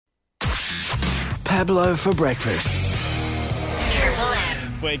Pablo for breakfast. Triple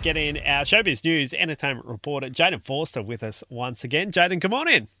M. We're getting our showbiz news entertainment reporter Jayden Forster with us once again. Jayden, come on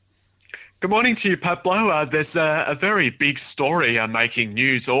in. Good morning to you, Pablo. There's a very big story making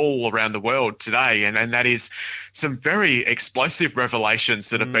news all around the world today, and that is some very explosive revelations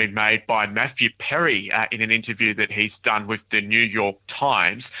that have been made by Matthew Perry in an interview that he's done with the New York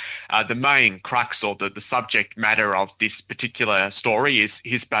Times. The main crux or the subject matter of this particular story is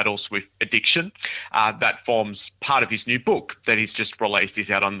his battles with addiction. That forms part of his new book that he's just released.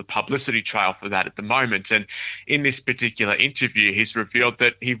 He's out on the publicity trail for that at the moment. And in this particular interview, he's revealed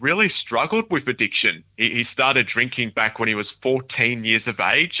that he really struggled with addiction. He started drinking back when he was 14 years of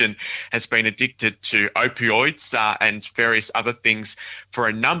age and has been addicted to opioids and various other things for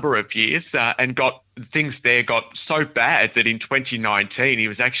a number of years and got so bad that in 2019 he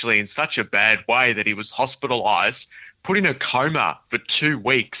was actually in such a bad way that he was hospitalized, put in a coma for 2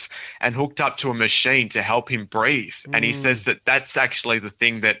 weeks and hooked up to a machine to help him breathe. And he says that that's actually the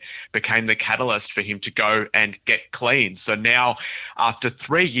thing that became the catalyst for him to go and get clean. So now, after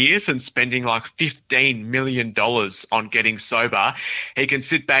 3 years and spending like $15 million on getting sober, he can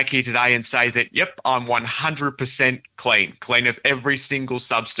sit back here today and say that, yep, I'm 100% clean of every single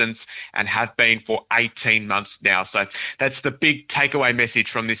substance and have been for 18 months now. So that's the big takeaway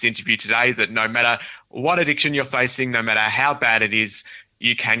message from this interview today, that no matter what addiction you're facing, no matter how bad it is,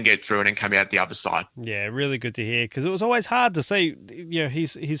 you can get through it and come out the other side. Yeah, really good to hear, because it was always hard to see. You know,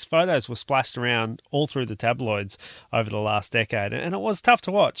 his photos were splashed around all through the tabloids over the last decade, and it was tough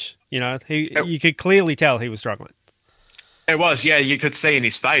to watch. You know, you could clearly tell he was struggling. It was, yeah. You could see in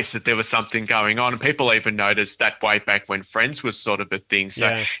his face that there was something going on, and people even noticed that way back when Friends was sort of a thing.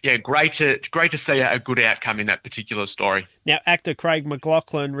 So, yeah, great to see a good outcome in that particular story. Now, actor Craig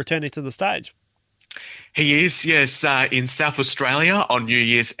McLachlan returning to the stage. He is, yes, in South Australia on New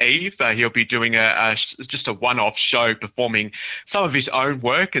Year's Eve. He'll be doing just a one-off show performing some of his own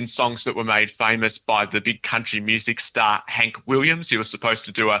work and songs that were made famous by the big country music star Hank Williams. He was supposed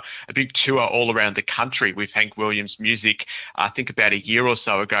to do a big tour all around the country with Hank Williams music, I think about a year or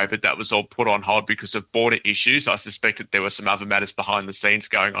so ago, but that was all put on hold because of border issues. I suspect that there were some other matters behind the scenes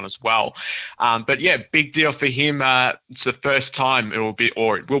going on as well. But yeah, big deal for him. It's the first time it will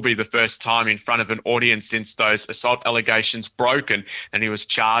be the first time in front of an audience since those assault allegations broke, and he was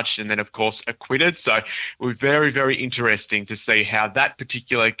charged and then, of course, acquitted. So it was very, very interesting to see how that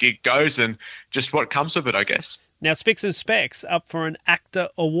particular gig goes and just what comes of it, I guess. Now, Spicks and Specs up for an ACTA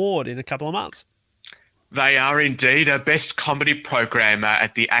award in a couple of months. They are indeed a best comedy program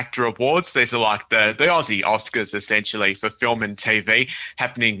at the ACTA Awards. These are like the Aussie Oscars, essentially, for film and TV,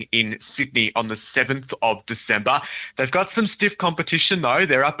 happening in Sydney on the 7th of December. They've got some stiff competition, though.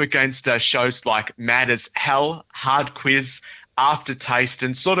 They're up against shows like Mad as Hell, Hard Quiz, Aftertaste,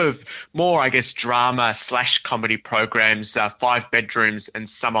 and sort of more, I guess, drama/comedy programs, Five Bedrooms and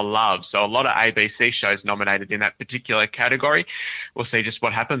Summer Love. So a lot of ABC shows nominated in that particular category. We'll see just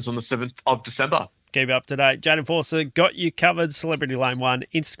what happens on the 7th of December. Keep up to date. Jayden Forster got you covered. Celebrity Lane 1,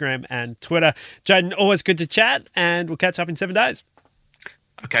 Instagram and Twitter. Jayden, always good to chat, and we'll catch up in 7 days.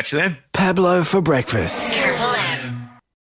 I'll catch you then. Pablo for breakfast. Triple M.